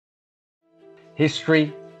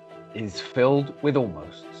History is filled with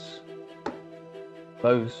almosts.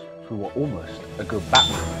 Those who were almost a good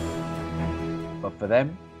Batman. But for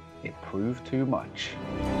them, it proved too much.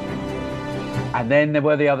 And then there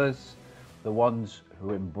were the others, the ones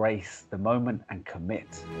who embrace the moment and commit.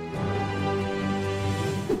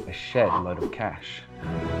 A shed load of cash.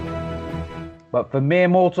 But for mere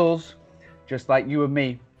mortals, just like you and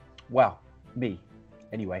me, well, me,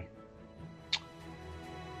 anyway,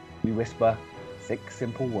 we whisper 6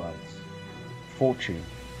 simple words. Fortune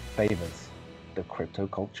favors the Crypto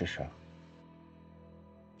Culture Show.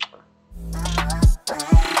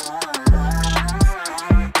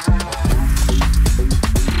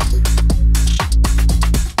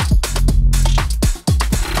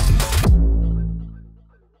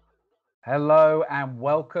 Hello and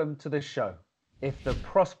welcome to the show. If the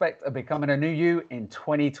prospect of becoming a new you in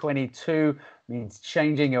 2022 means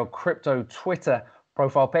changing your crypto Twitter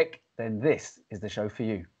profile pic, then this is the show for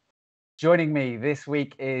you. Joining me this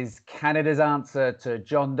week is Canada's answer to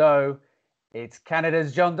John Doe. It's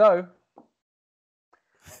Canada's John Doe.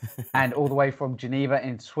 And all the way from Geneva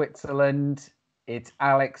in Switzerland, it's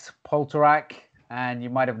Alex Polkadot. And you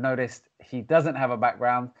might have noticed he doesn't have a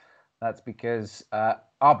background. That's because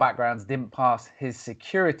our backgrounds didn't pass his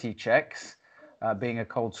security checks, being a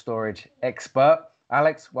cold storage expert.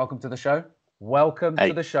 Alex, welcome to the show. Welcome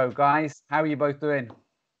to the show, guys. How are you both doing?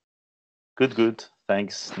 Good.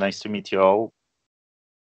 Thanks. Nice to meet you all.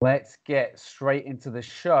 Let's get straight into the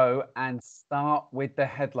show and start with the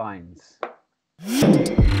headlines.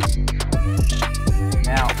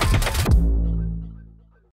 Now,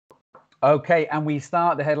 okay, and we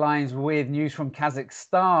start the headlines with news from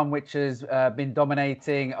Kazakhstan, which has been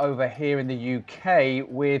dominating over here in the UK,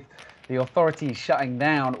 with the authorities shutting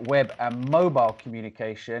down web and mobile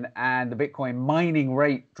communication and the Bitcoin mining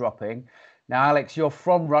rate dropping. Now, Alex, you're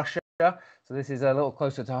from Russia, so this is a little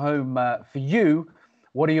closer to home for you.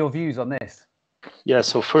 What are your views on this? Yeah.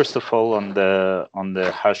 So first of all, on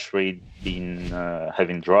the hash rate being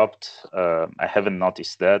having dropped, I haven't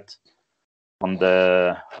noticed that. On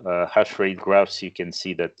the hash rate graphs, you can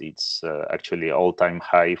see that it's actually all-time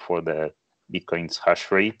high for the Bitcoin's hash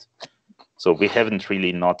rate. So we haven't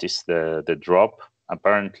really noticed the drop.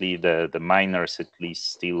 Apparently, the miners at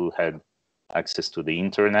least still had access to the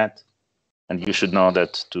internet. And you should know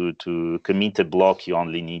that to commit a block, you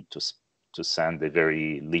only need to send a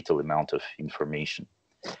very little amount of information.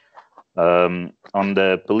 On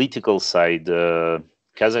the political side,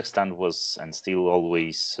 Kazakhstan was and still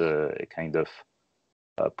always a kind of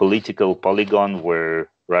political polygon where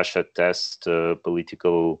Russia tests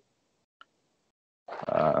political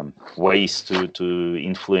ways to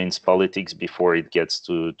influence politics before it gets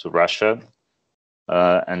to Russia.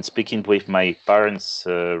 And speaking with my parents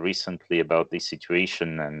recently about this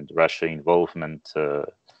situation and Russia involvement,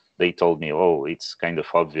 they told me, oh, it's kind of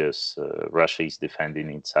obvious. Russia is defending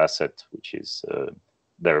its asset, which is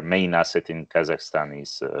their main asset in Kazakhstan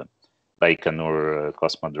is Baikonur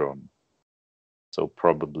Cosmodrome. So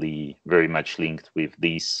probably very much linked with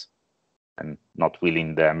this and not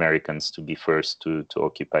willing the Americans to be first to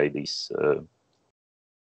occupy this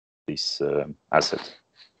asset.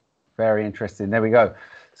 Very interesting. There we go.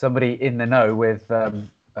 Somebody in the know with a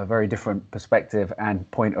very different perspective and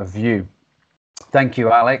point of view. Thank you,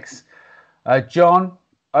 Alex. John,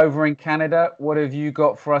 over in Canada, what have you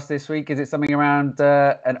got for us this week? Is it something around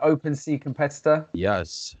an OpenSea competitor?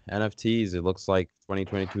 Yes, NFTs. It looks like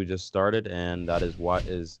 2022 just started, and that is what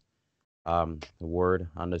is the word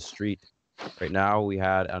on the street. Right now, we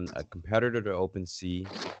had a competitor to OpenSea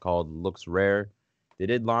called Looksrare. They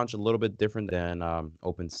did launch a little bit different than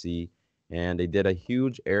OpenSea, and they did a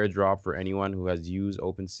huge airdrop for anyone who has used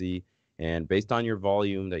OpenSea. And based on your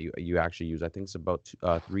volume that you actually use, I think it's about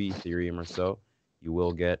 3 Ethereum or so, you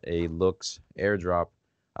will get a Looks airdrop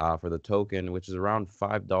for the token, which is around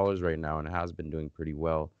 $5 right now, and it has been doing pretty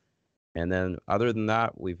well. And then other than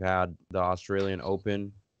that, we've had the Australian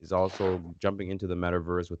Open is also jumping into the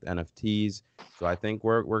metaverse with NFTs. So I think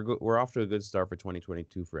we're off to a good start for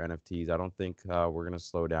 2022 for NFTs. I don't think we're going to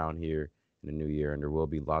slow down here in the new year, and there will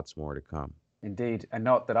be lots more to come. Indeed, and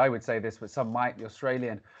not that I would say this, but some might. The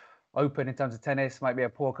Australian Open in terms of tennis might be a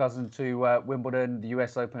poor cousin to Wimbledon, the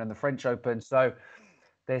US Open and the French Open. So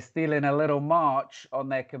they're stealing a little march on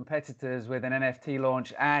their competitors with an NFT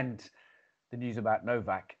launch and the news about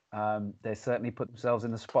Novak. They certainly put themselves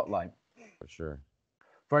in the spotlight. For sure.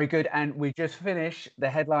 Very good. And we just finished the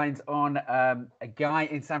headlines on a guy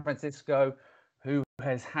in San Francisco who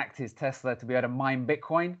has hacked his Tesla to be able to mine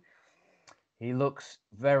Bitcoin. He looks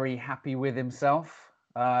very happy with himself.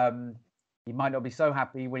 He might not be so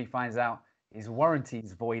happy when he finds out his warranty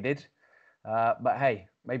is voided. But hey,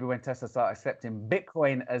 maybe when Tesla start accepting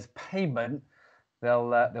Bitcoin as payment,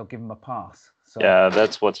 they'll give him a pass. So yeah,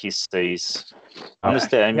 that's what he says.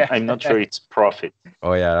 Honestly, yeah. I'm not sure it's profit.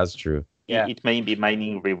 Oh yeah, that's true. Yeah. It may be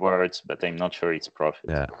mining rewards, but I'm not sure it's profit.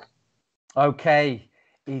 Yeah. Okay,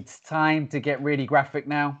 it's time to get really graphic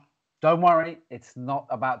now. Don't worry, it's not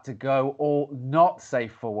about to go all not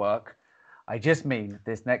safe for work. I just mean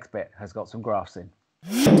this next bit has got some graphs in.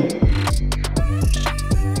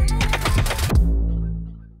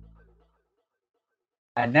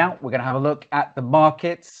 And now we're going to have a look at the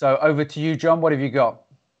markets. So over to you, John. What have you got?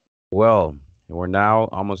 Well, we're now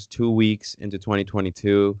almost 2 weeks into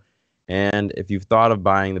 2022. And if you've thought of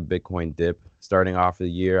buying the Bitcoin dip starting off the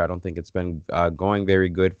year, I don't think it's been going very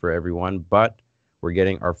good for everyone, but we're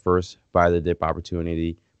getting our first buy the dip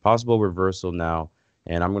opportunity, possible reversal now.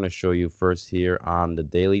 And I'm going to show you first here on the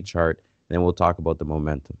daily chart, then we'll talk about the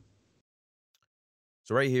momentum.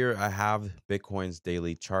 So right here, I have Bitcoin's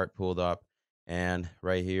daily chart pulled up, and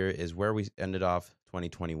right here is where we ended off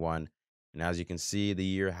 2021. And as you can see, the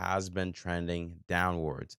year has been trending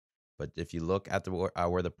downwards. But if you look at the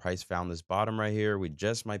where the price found this bottom right here, we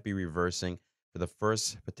just might be reversing for the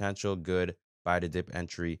first potential good buy to dip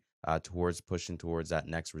entry towards pushing towards that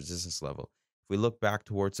next resistance level. If we look back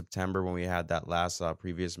towards September when we had that last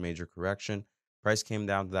previous major correction, price came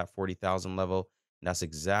down to that 40,000 level, and that's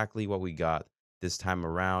exactly what we got this time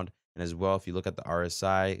around. And as well, if you look at the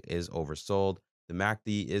RSI is oversold, the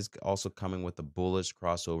MACD is also coming with a bullish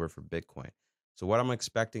crossover for Bitcoin. So what I'm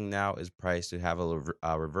expecting now is price to have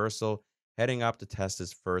a reversal, heading up to test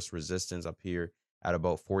its first resistance up here at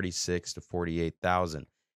about 46 to 48,000. And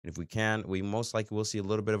if we can, we most likely will see a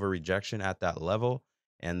little bit of a rejection at that level,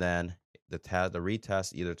 and then the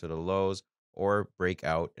retest either to the lows or break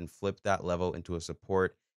out and flip that level into a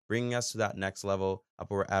support, bringing us to that next level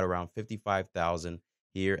up at around 55,000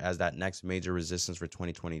 here as that next major resistance for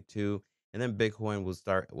 2022. And then Bitcoin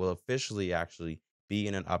will officially actually be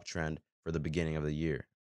in an uptrend for the beginning of the year.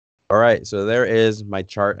 All right, so there is my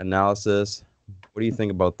chart analysis. What do you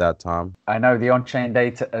think about that, Tom? I know the on-chain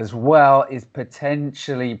data as well is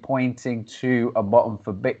potentially pointing to a bottom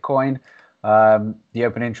for Bitcoin. The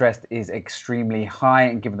open interest is extremely high,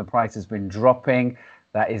 and given the price has been dropping,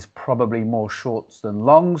 that is probably more shorts than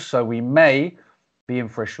longs. So we may be in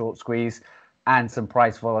for a short squeeze and some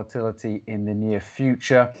price volatility in the near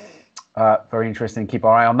future. Very interesting. Keep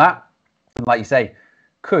our eye on that. And like you say,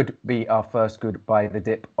 could be our first good buy the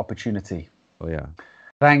dip opportunity. Oh, yeah.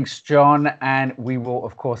 Thanks, John. And we will,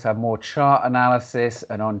 of course, have more chart analysis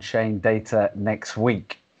and on-chain data next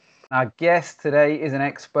week. Our guest today is an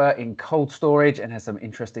expert in cold storage and has some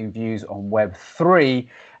interesting views on Web3.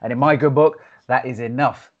 And in my good book, that is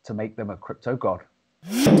enough to make them a crypto god.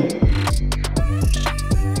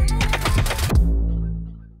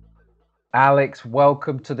 Alex,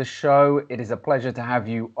 welcome to the show. It is a pleasure to have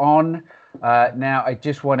you on. Now, I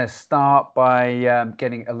just want to start by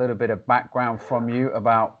getting a little bit of background from you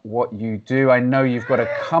about what you do. I know you've got a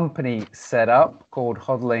company set up called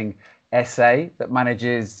Hodling SA that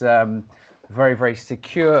manages very, very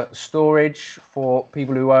secure storage for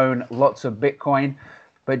people who own lots of Bitcoin.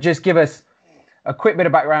 But just give us a quick bit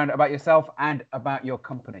of background about yourself and about your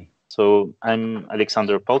company. So I'm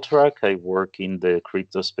Alexander Poltorak. I work in the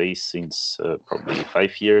crypto space since probably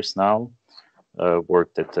 5 years now.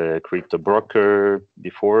 Worked at a crypto broker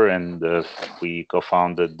before, and we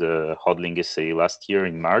co-founded Hodling SA last year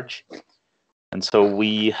in March. And so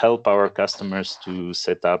we help our customers to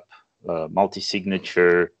set up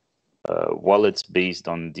multi-signature wallets based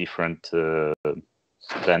on different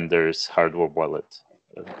vendors' hardware wallet,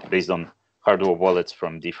 based on hardware wallets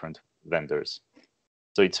from different vendors.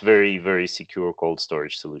 So it's very, very secure cold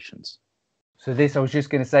storage solutions. So this, I was just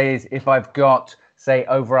going to say, is if I've got, say,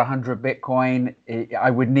 over 100 Bitcoin,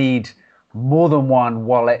 I would need more than one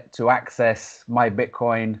wallet to access my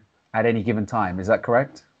Bitcoin at any given time. Is that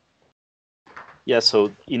correct? Yeah,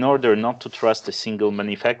 so in order not to trust a single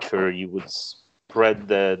manufacturer, you would spread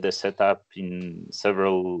the setup in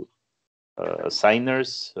several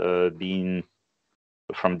signers being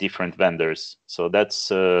from different vendors. So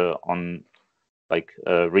that's on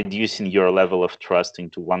reducing your level of trust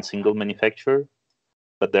into one single manufacturer.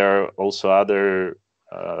 But there are also other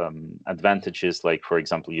advantages, like, for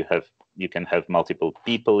example, you can have multiple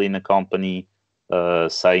people in a company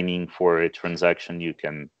signing for a transaction. You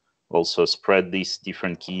can also spread these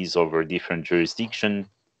different keys over different jurisdiction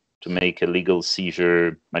to make a legal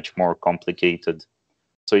seizure much more complicated.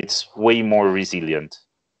 So it's way more resilient.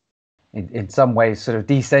 In some ways, sort of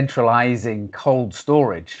decentralizing cold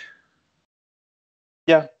storage.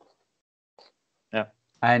 Yeah.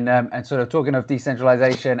 And sort of talking of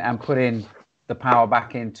decentralization and putting the power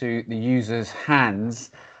back into the user's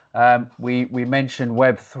hands. We mentioned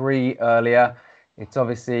Web3 earlier. It's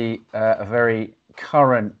obviously a very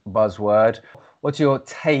current buzzword. What's your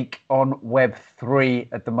take on Web3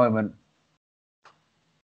 at the moment?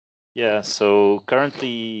 Yeah, so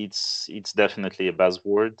currently it's definitely a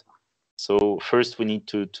buzzword. So first we need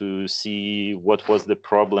to see what was the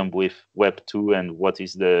problem with Web 2 and what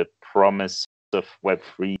is the promise of Web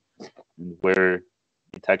 3 and where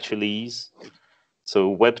it actually is. So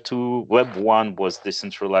Web 2, Web 1 was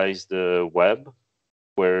decentralized web,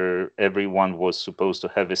 where everyone was supposed to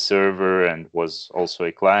have a server and was also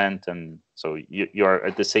a client. And so you are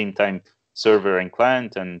at the same time server and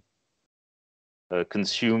client and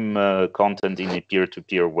consume content in a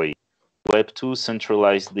peer-to-peer way. Web 2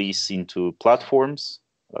 centralized this into platforms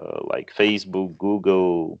like Facebook,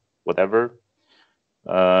 Google, whatever.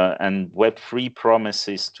 And Web 3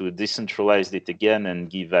 promises to decentralize it again and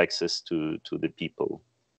give access to the people,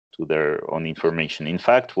 to their own information. In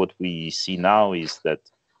fact, what we see now is that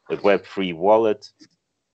the Web 3 wallet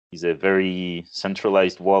is a very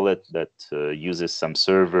centralized wallet that uses some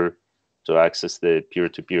server to access the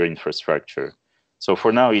peer-to-peer infrastructure. So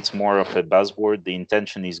for now, it's more of a buzzword. The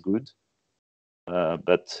intention is good,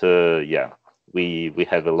 but yeah, we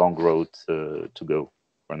have a long road to go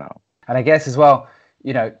for now. And I guess as well,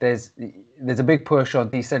 you know, there's a big push on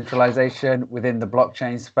decentralization within the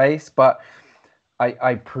blockchain space, but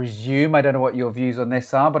I presume, I don't know what your views on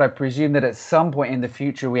this are, but I presume that at some point in the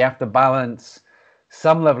future, we have to balance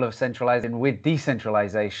some level of centralization with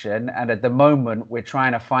decentralization. And at the moment, we're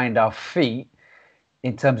trying to find our feet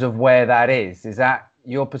in terms of where that is. Is that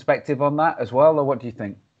your perspective on that as well, or what do you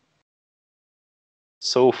think?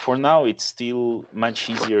 So for now, it's still much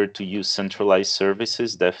easier to use centralized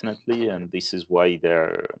services, definitely, and this is why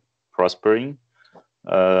they're prospering.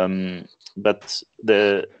 But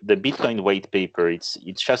the Bitcoin white paper, it's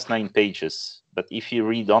just 9 pages. But if you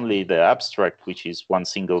read only the abstract, which is one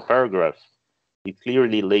single paragraph, it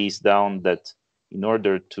clearly lays down that in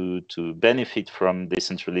order to benefit from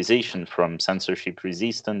decentralization, from censorship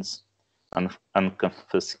resistance,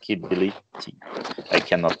 unconfiscability, I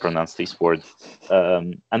cannot pronounce this word,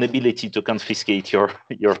 an ability to confiscate your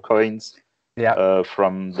coins, yeah,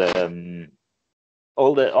 from the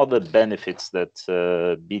all the benefits that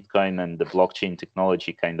Bitcoin and the blockchain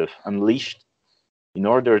technology kind of unleashed. In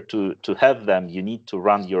order to have them, you need to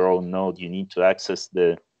run your own node. You need to access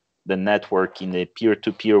the network in a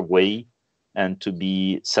peer-to-peer way and to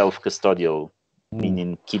be self-custodial,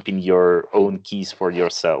 meaning keeping your own keys for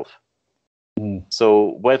yourself.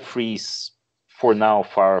 So Web3 is for now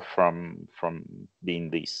far from being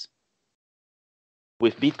this.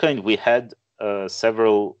 With Bitcoin, we had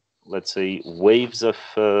several, let's say, waves of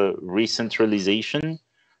re-centralization,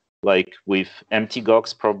 like with Mt.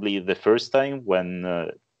 Gox, probably the first time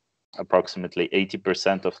when approximately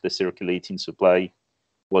 80% of the circulating supply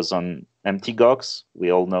was on Mt. Gox.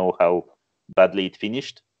 We all know how badly it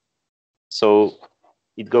finished. So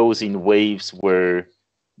it goes in waves where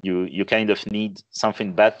you kind of need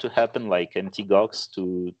something bad to happen, like Mt. Gox,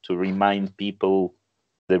 to remind people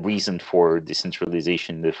the reason for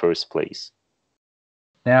decentralization in the first place.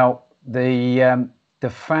 Now, the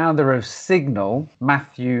founder of Signal,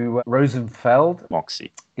 Matthew Rosenfeld,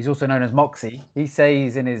 Moxie, he's also known as Moxie. He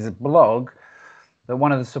says in his blog that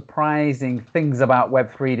one of the surprising things about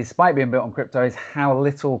Web3, despite being built on crypto, is how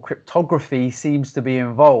little cryptography seems to be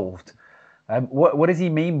involved. What does he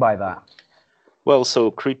mean by that? Well, so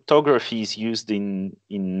cryptography is used in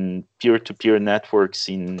peer-to-peer networks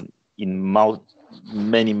in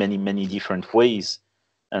many different ways.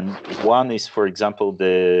 And one is, for example,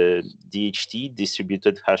 the DHT,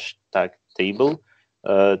 distributed hashtag table,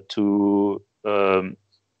 to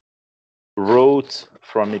route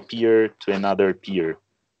from a peer to another peer,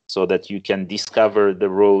 so that you can discover the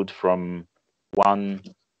road from one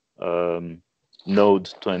node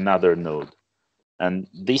to another node. And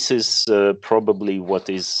this is probably what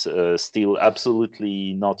is still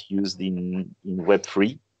absolutely not used in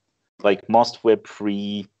Web3. Like most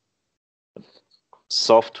Web3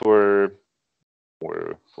 software,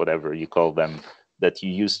 or whatever you call them, that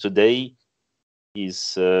you use today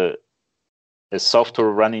is a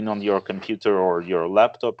software running on your computer or your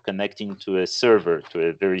laptop connecting to a server, to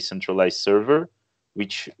a very centralized server,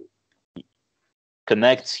 which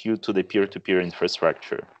connects you to the peer-to-peer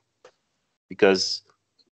infrastructure. Because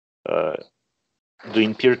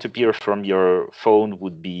doing peer-to-peer from your phone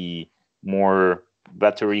would be more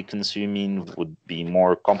battery consuming, would be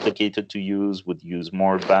more complicated to use, would use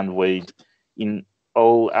more bandwidth. In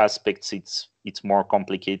all aspects, it's more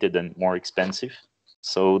complicated and more expensive.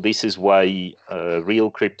 So this is why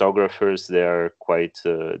real cryptographers, they are quite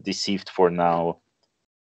deceived for now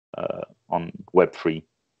on Web3.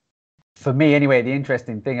 For me, anyway, the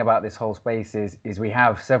interesting thing about this whole space is we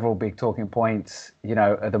have several big talking points, you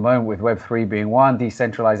know, at the moment, with Web3 being one,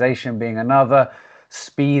 decentralization being another,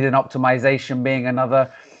 speed and optimization being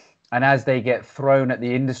another. And as they get thrown at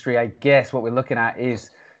the industry, I guess what we're looking at is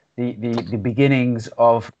the beginnings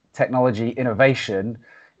of technology innovation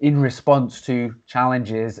in response to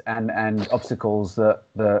challenges and obstacles that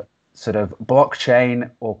the sort of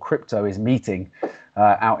blockchain or crypto is meeting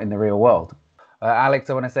out in the real world. Alex,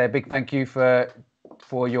 I want to say a big thank you for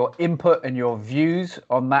your input and your views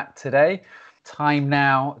on that today. Time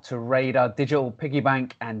now to raid our digital piggy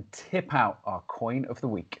bank and tip out our coin of the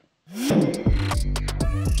week.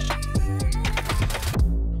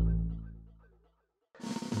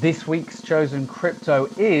 This week's chosen crypto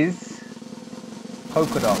is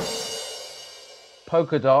Polkadot.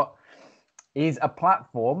 Polkadot is a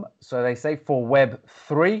platform, so they say, for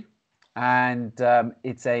Web3, and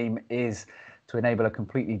its aim is to enable a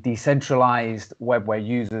completely decentralized web where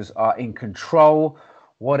users are in control.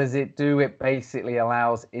 What does it do? It basically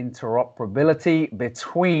allows interoperability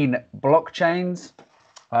between blockchains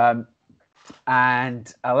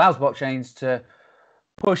and allows blockchains to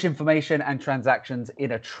push information and transactions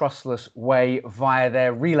in a trustless way via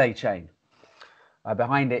their relay chain.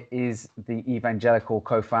 Behind it is the evangelical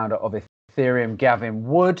co-founder of Ethereum, Gavin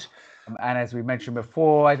Wood. And as we mentioned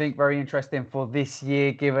before, I think very interesting for this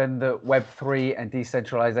year, given that Web3 and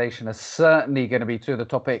decentralization are certainly going to be two of the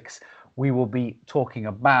topics we will be talking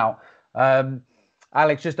about.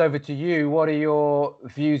 Alex, just over to you. What are your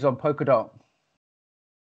views on Polkadot?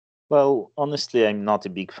 Well, honestly, I'm not a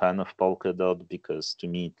big fan of Polkadot because to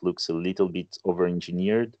me it looks a little bit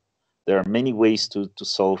over-engineered. There are many ways to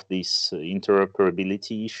solve this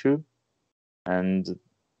interoperability issue, and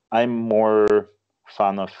I'm more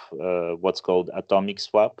fan of what's called atomic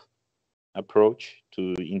swap approach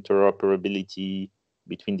to interoperability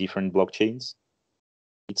between different blockchains.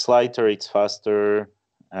 It's lighter, it's faster,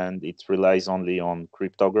 and it relies only on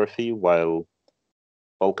cryptography, while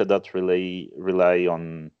Polkadot rely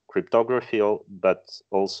on cryptography, but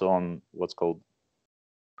also on what's called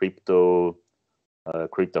crypto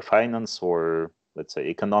finance, or let's say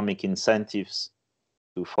economic incentives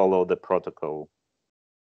to follow the protocol.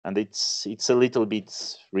 And it's a little bit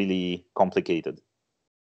really complicated.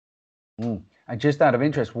 And just out of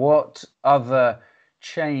interest, what other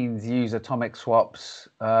chains use atomic swaps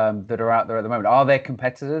that are out there at the moment? Are there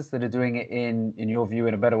competitors that are doing it in your view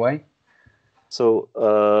in a better way? So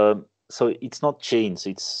it's not chains;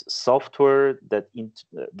 it's software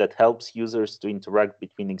that helps users to interact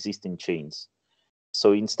between existing chains.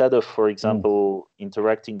 So instead of, for example,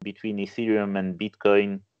 interacting between Ethereum and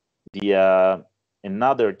Bitcoin via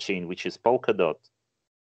another chain, which is Polkadot,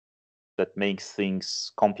 that makes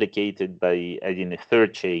things complicated by adding a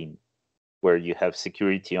third chain where you have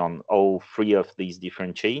security on all three of these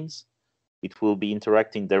different chains, it will be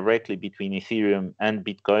interacting directly between Ethereum and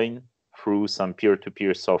Bitcoin through some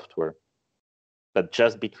peer-to-peer software, but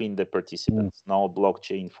just between the participants, no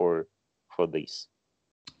blockchain for this.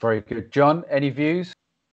 Very good. John, any views?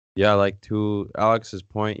 Yeah, like to Alex's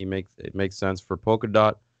point, it makes sense for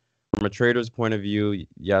Polkadot. From a trader's point of view,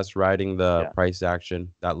 yes, riding the price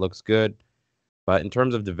action, that looks good. But in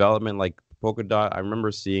terms of development, like Polkadot, I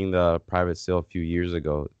remember seeing the private sale a few years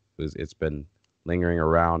ago. It's been lingering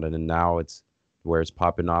around, and then now it's where it's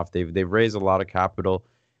popping off. They've raised a lot of capital,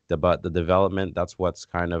 but the development, that's what's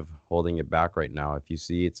kind of holding it back right now. If you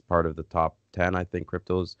see, it's part of the top 10, I think,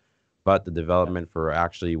 cryptos, but the development for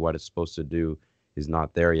actually what it's supposed to do is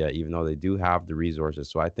not there yet, even though they do have the resources.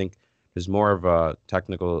 So I think there's more of a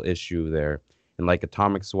technical issue there. And like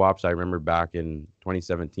atomic swaps, I remember back in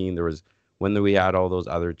 2017, when we had all those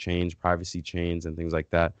other chains, privacy chains and things like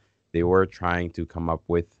that, they were trying to come up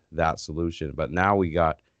with that solution. But now we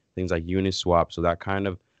got things like Uniswap. So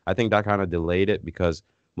I think that kind of delayed it, because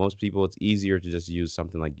most people, it's easier to just use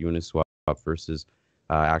something like Uniswap versus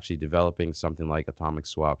actually developing something like atomic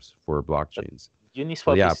swaps for blockchains.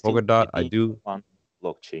 Uniswap is Polkadot, I do one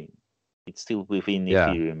blockchain. It's still within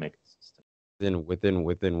Ethereum ecosystem.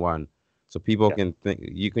 Within one. So people can think,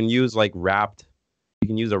 you can use like wrapped, you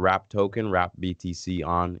can use a wrapped token, wrapped BTC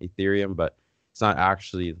on Ethereum, but it's not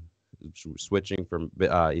actually switching from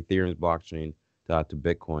Ethereum's blockchain to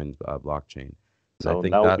Bitcoin's blockchain. So I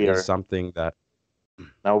think that is something that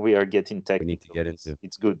now we are getting technical. We need to get into.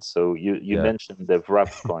 It's good. So you mentioned the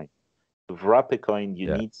wrapped coin. To wrap a coin,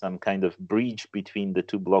 you need some kind of bridge between the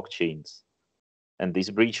two blockchains. And this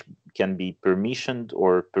bridge can be permissioned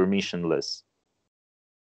or permissionless.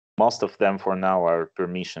 most of them for now are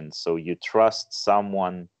permissions. So you trust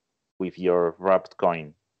someone with your wrapped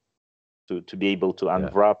coin to be able to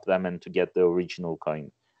unwrap them and to get the original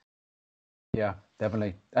coin. Yeah,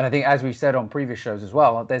 definitely. And I think, as we've said on previous shows as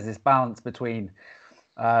well, there's this balance between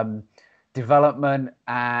development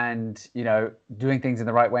and, you know, doing things in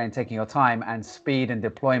the right way and taking your time, and speed and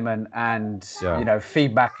deployment and, you know,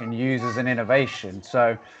 feedback and users and innovation.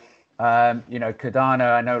 So, you know, Cardano,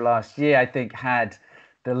 I know last year, I think, had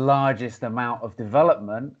the largest amount of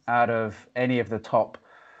development out of any of the top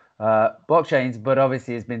blockchains, but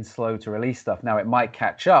obviously has been slow to release stuff. Now it might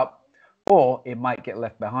catch up, or it might get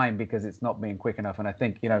left behind because it's not being quick enough. And I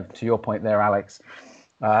think, you know, to your point there, Alex,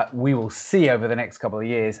 we will see over the next couple of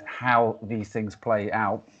years how these things play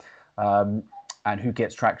out, and who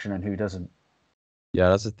gets traction and who doesn't. Yeah,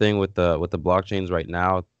 that's the thing with the blockchains right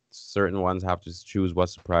now. Certain ones have to choose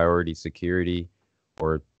what's the priority: security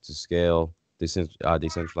or to scale,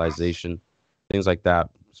 decentralization, things like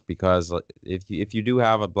that. Because if you do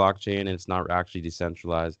have a blockchain and it's not actually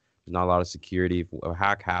decentralized, there's not a lot of security. If a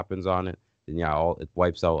hack happens on it, then it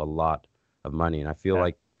wipes out a lot of money. And I feel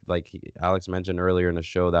like Alex mentioned earlier in the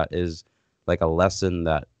show, that is like a lesson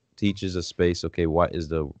that teaches a space. Okay, what is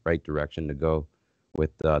the right direction to go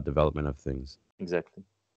with the development of things? Exactly.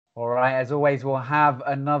 All right. As always, we'll have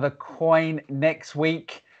another coin next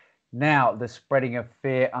week. Now, the spreading of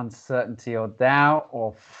fear, uncertainty, or doubt,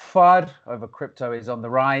 or FUD over crypto is on the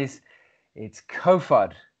rise. It's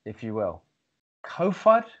CoFUD, if you will.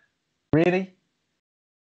 CoFUD? Really?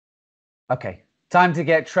 Okay, time to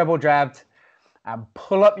get treble jabbed and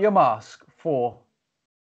pull up your mask for...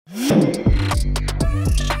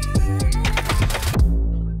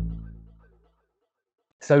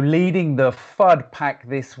 So leading the FUD pack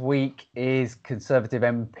this week is Conservative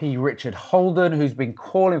MP Richard Holden, who's been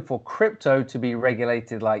calling for crypto to be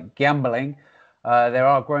regulated like gambling. There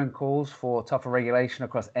are growing calls for tougher regulation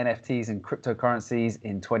across NFTs and cryptocurrencies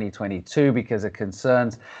in 2022 because of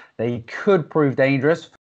concerns they could prove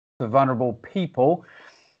dangerous for vulnerable people.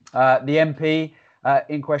 The MP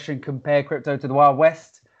in question compared crypto to the Wild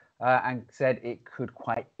West and said it could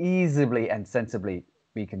quite easily and sensibly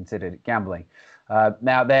be considered gambling.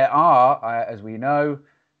 Now, there are, as we know,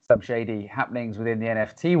 some shady happenings within the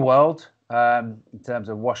NFT world in terms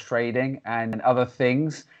of wash trading and other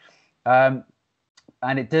things. And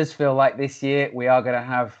it does feel like this year we are going to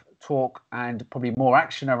have talk and probably more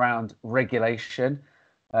action around regulation.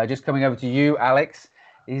 Just coming over to you, Alex.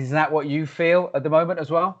 Is that what you feel at the moment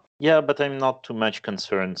as well? Yeah, but I'm not too much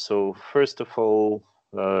concerned. So first of all,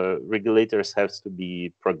 regulators have to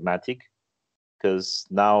be pragmatic, because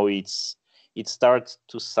now it starts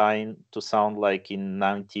to sound like in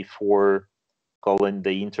 '94, calling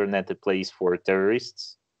the internet a place for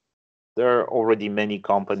terrorists. There are already many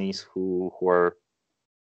companies who are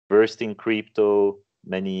versed in crypto.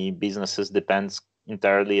 Many businesses depend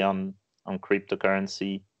entirely on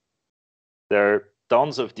cryptocurrency. There are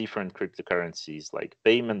tons of different cryptocurrencies, like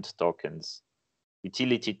payment tokens,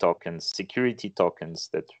 utility tokens, security tokens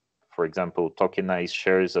that, for example, tokenize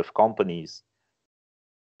shares of companies.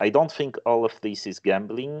 I don't think all of this is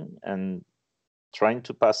gambling, and trying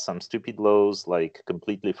to pass some stupid laws like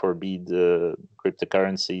completely forbid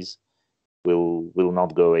cryptocurrencies will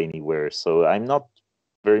not go anywhere. So I'm not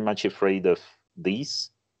very much afraid of this.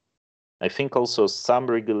 I think also some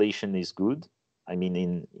regulation is good. I mean,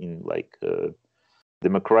 in like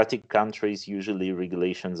democratic countries, usually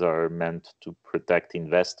regulations are meant to protect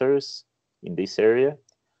investors in this area.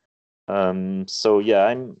 So yeah,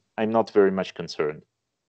 I'm not very much concerned.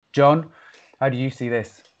 John, how do you see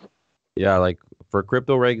this? Yeah, like for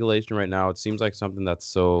crypto regulation right now, it seems like something that's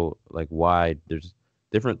so like wide. There's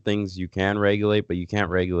different things you can regulate, but you can't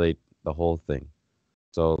regulate the whole thing.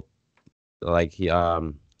 So like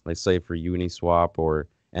let's say for Uniswap or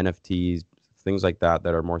NFTs, things like that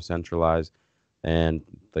are more centralized, and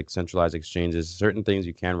like centralized exchanges, certain things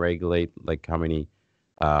you can regulate, like how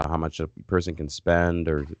much a person can spend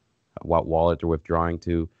or what wallet they're withdrawing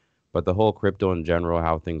to. But the whole crypto in general,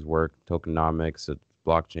 how things work, tokenomics,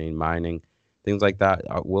 blockchain mining, things like that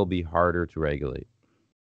will be harder to regulate.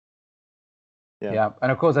 Yeah.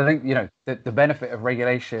 And of course, I think, you know, the benefit of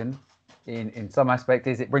regulation in some aspect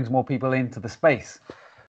is it brings more people into the space.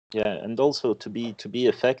 Yeah, and also to be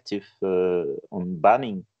effective on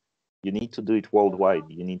banning, you need to do it worldwide.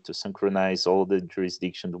 You need to synchronize all the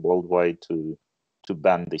jurisdictions worldwide to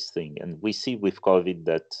ban this thing. And we see with COVID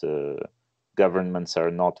that governments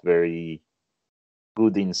are not very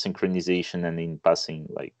good in synchronization and in passing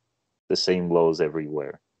like the same laws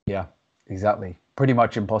everywhere. Yeah, exactly. Pretty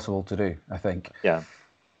much impossible to do, I think. Yeah.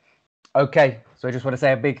 Okay, So I just want to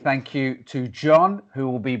say a big thank you to John, who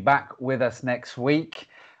will be back with us next week,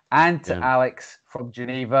 and to Alex from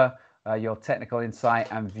Geneva. Your technical insight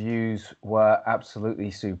and views were absolutely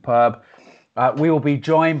superb. We will be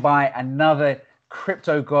joined by another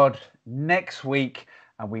crypto god next week,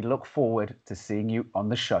 and we look forward to seeing you on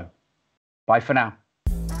the show. Bye for now.